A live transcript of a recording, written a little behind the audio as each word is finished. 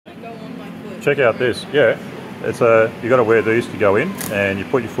check out this. Yeah, it's you got to wear these to go in, and you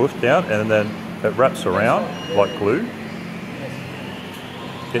put your foot down, and then it wraps around like glue.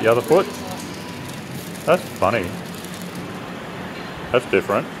 Get your other foot. That's funny. That's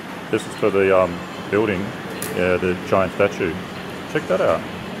different. This is for the building, yeah, the giant statue. Check that out.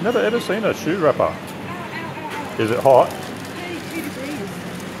 Never ever seen a shoe wrapper. Is it hot?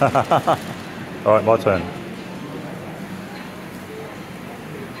 All right, my turn.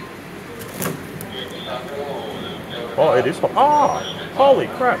 Oh, it is hot. Ah, holy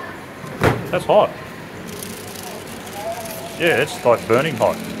crap. That's hot. Yeah, it's like burning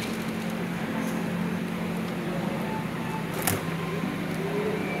hot.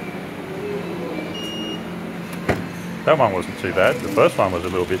 That one wasn't too bad. The first one was a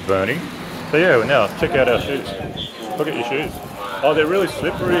little bit burning. So yeah, now check out our shoes. Look at your shoes. Oh, they're really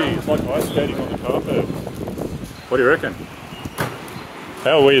slippery. It's like ice skating on the carpet. What do you reckon?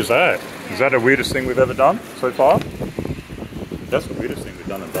 How weird is that? Is that the weirdest thing we've ever done so far? That's the weirdest thing we've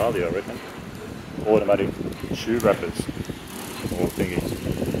done in Bali, I reckon. Automatic shoe wrappers or thingies.